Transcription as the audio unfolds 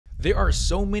There are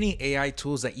so many AI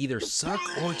tools that either suck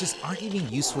or just aren't even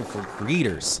useful for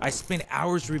creators. I spent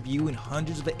hours reviewing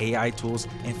hundreds of AI tools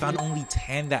and found only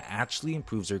 10 that actually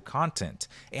improves their content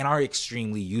and are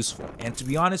extremely useful. And to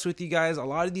be honest with you guys, a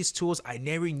lot of these tools I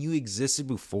never knew existed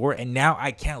before, and now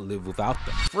I can't live without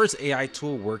them. First AI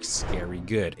tool works scary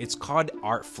good. It's called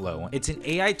Artflow. It's an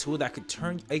AI tool that could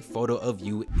turn a photo of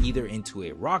you either into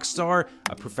a rock star,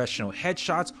 a professional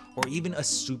headshot, or even a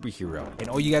superhero. And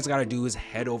all you guys gotta do is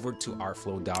head over to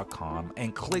artflow.com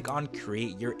and click on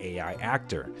create your AI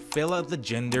actor. Fill out the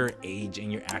gender, age,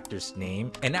 and your actor's name,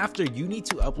 and after, you need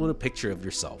to upload a picture of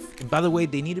yourself. And by the way,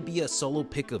 they need to be a solo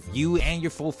pic of you, and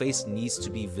your full face needs to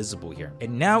be visible here.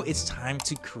 And now it's time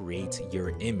to create your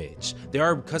image. There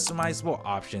are customizable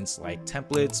options like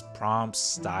templates, prompts,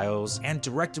 styles, and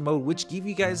director mode, which give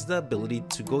you guys the ability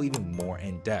to go even more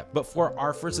in depth. But for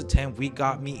our first attempt, we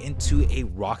got me into a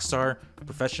rock star,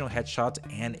 professional headshot,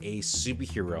 and a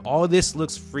superhero. All this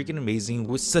looks freaking amazing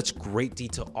with such great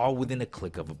detail, all within a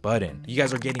click of a button. You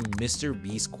guys are getting Mr.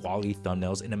 Beast quality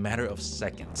thumbnails in a matter of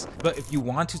seconds. But if you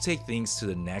want to take things to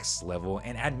the next level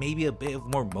and add maybe a bit of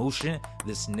more motion,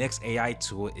 this next AI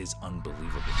tool is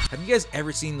unbelievable. Have you guys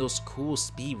ever seen those cool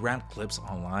speed ramp clips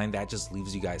online that just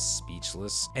leaves you guys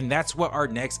speechless? And that's what our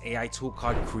next AI tool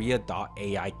called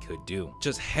Krea.AI could do.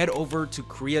 Just head over to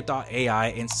Krea.AI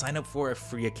and sign up for a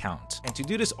free account. And to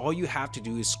do this, all you have to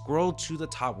do is scroll to the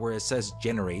top where it says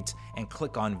generate and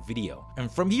click on video.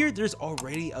 And from here, there's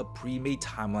already a pre-made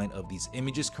timeline of these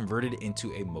images converted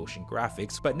into a motion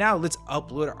graphics. But now let's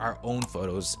upload our own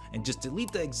photos and just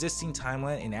delete the existing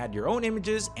timeline and add your own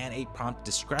images and a prompt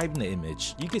describing the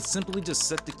image. You can simply just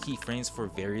set the keyframes for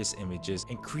various images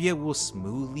and Krea will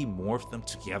smoothly morph them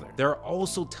together. There are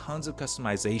also tons of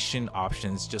customization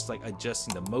options, just like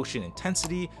adjusting the motion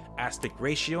intensity, aspect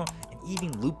ratio, and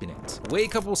even looping it. Wait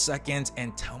a couple seconds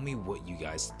and tell me what you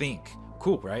guys think.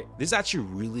 Cool, right? This is actually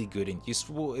really good and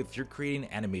useful if you're creating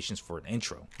animations for an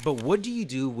intro. But what do you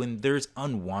do when there's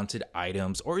unwanted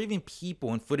items or even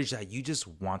people and footage that you just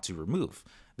want to remove?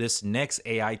 This next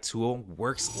AI tool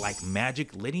works like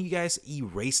magic, letting you guys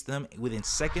erase them within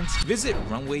seconds. Visit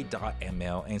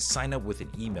Runway.ml and sign up with an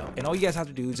email. And all you guys have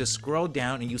to do is just scroll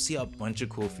down and you'll see a bunch of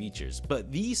cool features.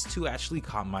 But these two actually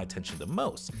caught my attention the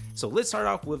most. So let's start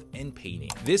off with in painting.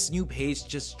 This new page,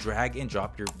 just drag and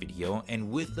drop your video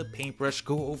and with the paintbrush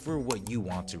go over what you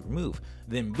want to remove.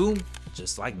 Then boom,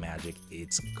 just like magic,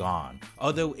 it's gone.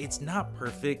 Although it's not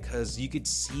perfect because you could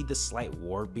see the slight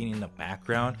warping in the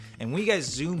background, and when you guys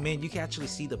zoom in, you can actually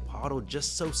see the bottle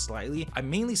just so slightly. I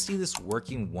mainly see this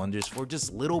working wonders for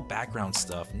just little background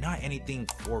stuff, not anything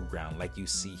foreground like you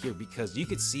see here, because you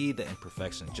could see the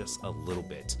imperfection just a little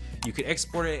bit. You could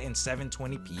export it in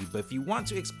 720p, but if you want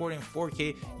to export in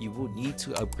 4K, you will need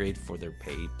to upgrade for their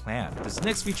paid plan. This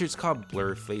next feature is called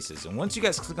blur faces, and once you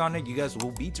guys click on it, you guys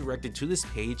will be directed to this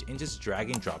page and just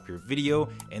drag and drop your video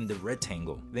in the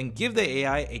rectangle. Then give the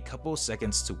AI a couple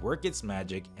seconds to work its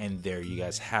magic, and there you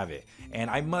guys have it. And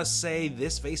I must say,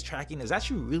 this face tracking is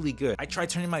actually really good. I tried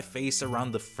turning my face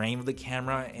around the frame of the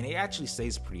camera and it actually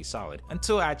stays pretty solid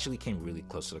until I actually came really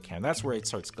close to the camera. That's where it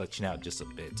starts glitching out just a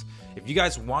bit. If you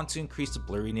guys want to increase the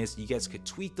blurriness, you guys could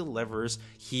tweak the levers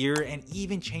here and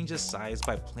even change the size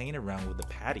by playing around with the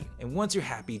padding. And once you're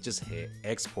happy, just hit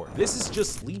export. This is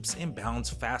just leaps and bounds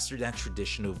faster than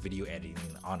traditional video editing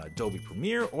on Adobe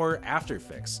Premiere or After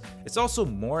Effects. It's also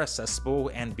more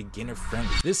accessible and beginner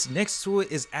friendly. This next tool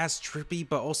is as trippy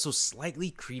but also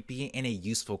slightly creepy in a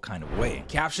useful kind of way.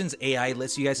 Captions AI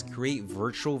lets you guys create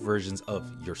virtual versions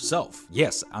of yourself.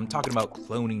 Yes, I'm talking about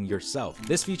cloning yourself.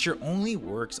 This feature only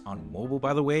works on mobile,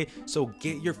 by the way, so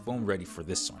get your phone ready for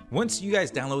this one. Once you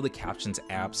guys download the Captions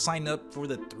app, sign up for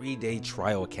the 3-day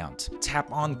trial account.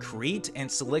 Tap on create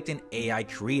and select an AI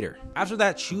creator. After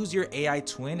that, choose your AI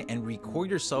twin and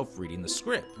record yourself reading the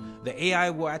script. The AI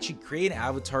will actually create an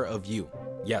avatar of you.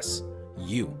 Yes,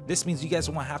 you. This means you guys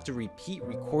won't have to repeat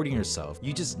recording yourself.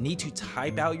 You just need to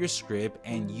type out your script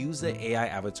and use the AI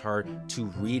avatar to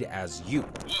read as you.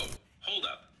 Whoa, hold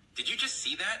up. Did you just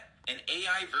see that? An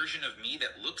AI version of me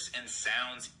that looks and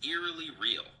sounds eerily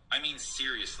real. I mean,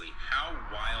 seriously, how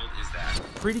wild is that?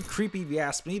 Pretty creepy if you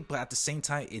ask me, but at the same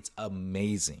time, it's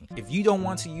amazing. If you don't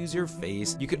want to use your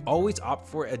face, you could always opt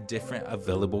for a different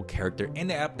available character in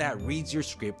the app that reads your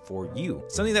script for you.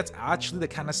 Something that's actually the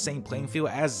kind of same playing field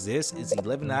as this is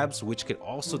 11 apps, which could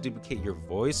also duplicate your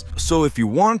voice. So if you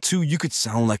want to, you could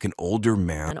sound like an older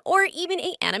man. Or even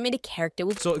an animated character.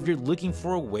 So if you're looking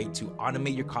for a way to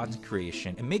automate your content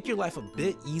creation and make your life a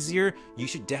bit easier, you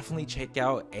should definitely check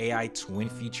out AI Twin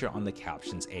feature feature on the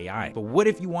Captions AI. But what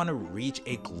if you want to reach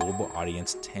a global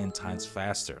audience 10 times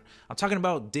faster? I'm talking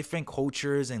about different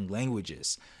cultures and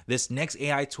languages. This next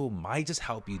AI tool might just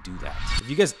help you do that. If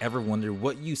you guys ever wonder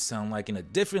what you sound like in a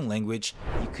different language,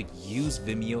 you could use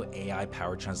Vimeo AI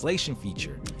powered translation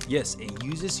feature. Yes, it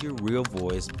uses your real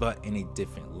voice, but in a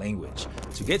different language.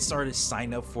 To get started,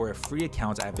 sign up for a free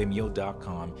account at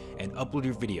Vimeo.com and upload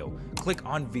your video. Click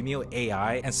on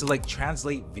Vimeo.AI and select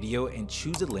Translate Video and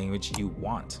choose the language you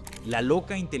want. La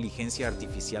loca inteligencia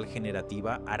artificial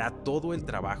generativa hará todo el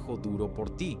trabajo duro por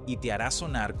ti y te hará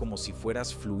sonar como si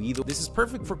fueras fluido. This is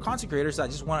perfect for content creators that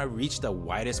just want to reach the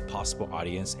widest possible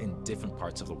audience in different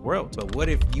parts of the world. But what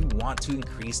if you want to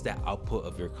increase the output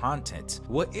of your content?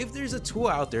 What if there's a tool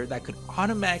out there that could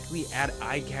automatically add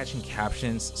eye-catching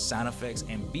captions, sound effects,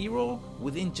 and B-roll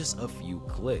within just a few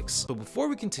clicks? But before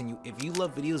we continue, if you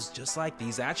love videos just like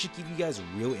these that actually give you guys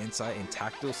real insight and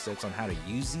tactile steps on how to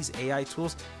use these AI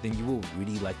tools, then you will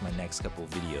really like my next couple of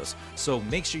videos. So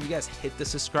make sure you guys hit the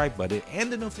subscribe button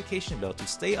and the notification bell to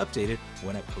stay updated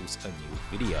when I post a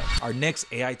new video. Our next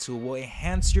AI tool will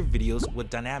enhance your videos with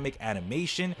dynamic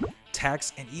animation,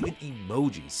 text, and even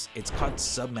emojis. It's called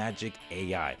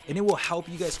Submagic.AI, and it will help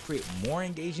you guys create more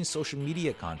engaging social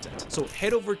media content. So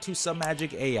head over to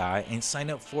Submagic.AI and sign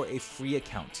up for a free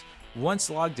account. Once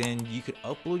logged in, you could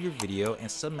upload your video and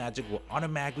Submagic will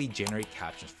automatically generate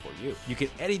captions for you. You can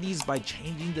edit these by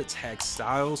changing the text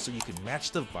style so you can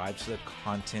match the vibe to the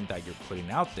content that you're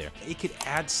putting out there. It could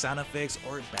add sound effects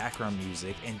or background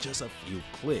music in just a few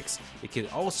clicks. It could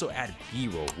also add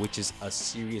B-roll, which is a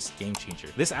serious game changer.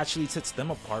 This actually sets them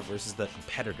apart versus the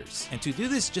competitors. And to do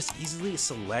this, just easily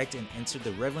select and enter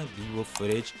the relevant B-roll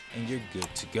footage and you're good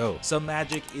to go.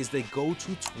 Submagic is the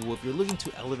go-to tool if you're looking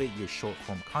to elevate your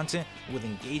short-form content with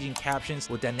engaging captions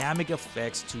with dynamic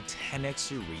effects to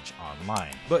 10x your reach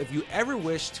online. But if you ever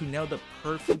wish to nail the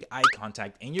perfect eye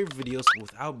contact in your videos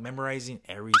without memorizing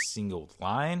every single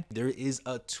line, there is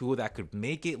a tool that could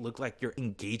make it look like you're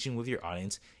engaging with your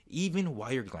audience even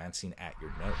while you're glancing at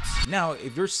your notes. Now,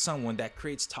 if you're someone that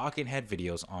creates talking head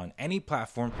videos on any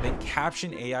platform, then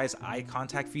Captions AI's eye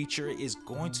contact feature is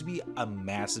going to be a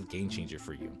massive game changer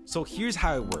for you. So here's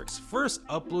how it works. First,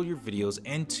 upload your videos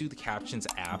into the Captions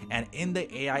app, and in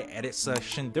the AI edit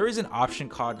section, there is an option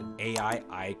called AI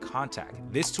eye contact.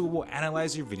 This tool will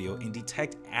analyze your video and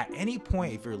detect at any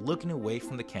point if you're looking away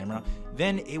from the camera,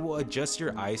 then it will adjust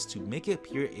your eyes to make it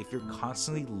appear if you're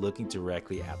constantly looking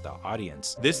directly at the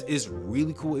audience. This is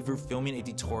really cool if you're filming a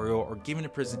tutorial or giving a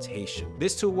presentation.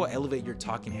 This tool will elevate your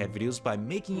talking head videos by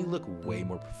making you look way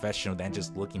more professional than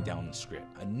just looking down the script.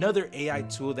 Another AI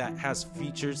tool that has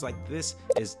features like this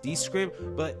is Descript,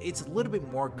 but it's a little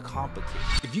bit more complicated.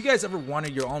 If you guys ever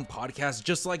wanted your own podcast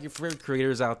just like your favorite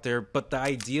creators out there, but the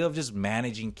idea of just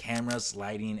cameras,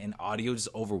 lighting, and audio just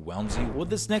overwhelms you, well,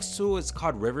 this next tool is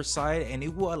called Riverside, and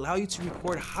it will allow you to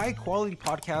record high quality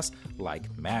podcasts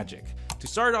like magic. To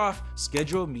start off,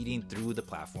 schedule a meeting through the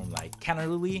platform like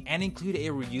Calendly and include a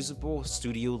reusable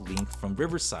studio link from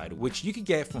Riverside, which you can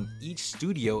get from each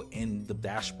studio in the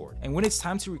dashboard. And when it's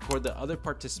time to record, the other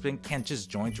participant can just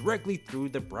join directly through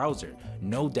the browser.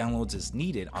 No downloads is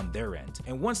needed on their end.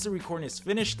 And once the recording is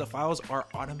finished, the files are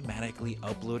automatically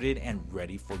uploaded and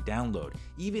ready for download,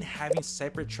 even having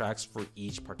separate tracks for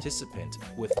each participant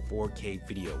with 4K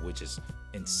video, which is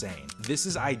insane. This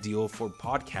is ideal for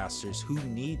podcasters who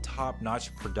need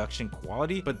top-notch production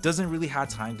quality but doesn't really have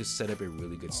time to set up a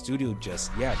really good studio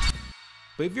just yet.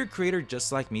 But if you're a creator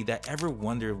just like me that ever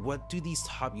wondered what do these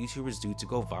top YouTubers do to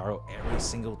go viral every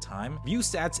single time,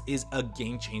 ViewStats is a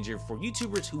game changer for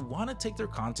YouTubers who want to take their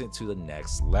content to the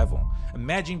next level.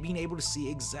 Imagine being able to see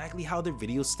exactly how their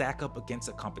videos stack up against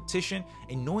a competition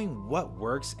and knowing what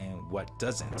works and what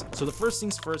doesn't. So the first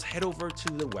things first, head over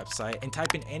to the website and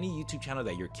type in any YouTube channel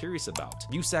that you're curious about.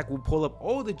 ViewStats will pull up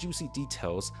all the juicy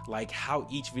details like how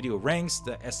each video ranks,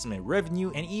 the estimated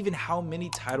revenue, and even how many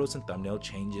titles and thumbnail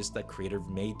changes the creator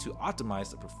made to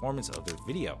optimize the performance of their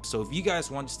video. So if you guys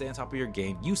want to stay on top of your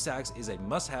game, ViewStats is a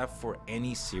must-have for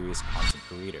any serious content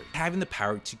creator. Having the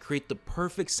power to create the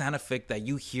perfect sound effect that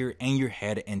you hear in your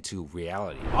head into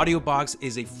reality. Audiobox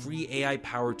is a free AI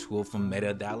powered tool from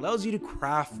Meta that allows you to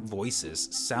craft voices,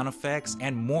 sound effects,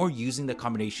 and more using the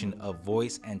combination of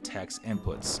voice and text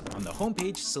inputs. On the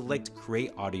homepage, select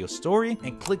Create Audio Story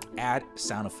and click Add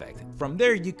Sound Effect. From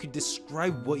there, you could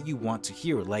describe what you want to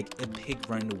hear, like a pig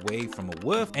running away from from a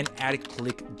woof, and add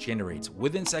click generate.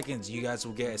 Within seconds, you guys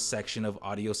will get a section of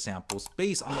audio samples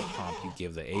based on the prompt you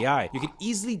give the AI. You can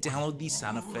easily download these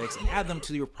sound effects and add them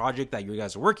to your project that you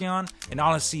guys are working on. And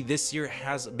honestly, this year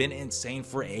has been insane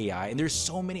for AI, and there's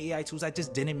so many AI tools that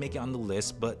just didn't make it on the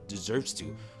list but deserves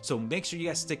to. So make sure you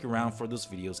guys stick around for those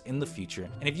videos in the future.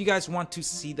 And if you guys want to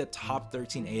see the top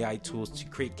 13 AI tools to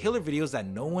create killer videos that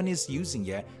no one is using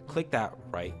yet, click that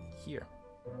right here.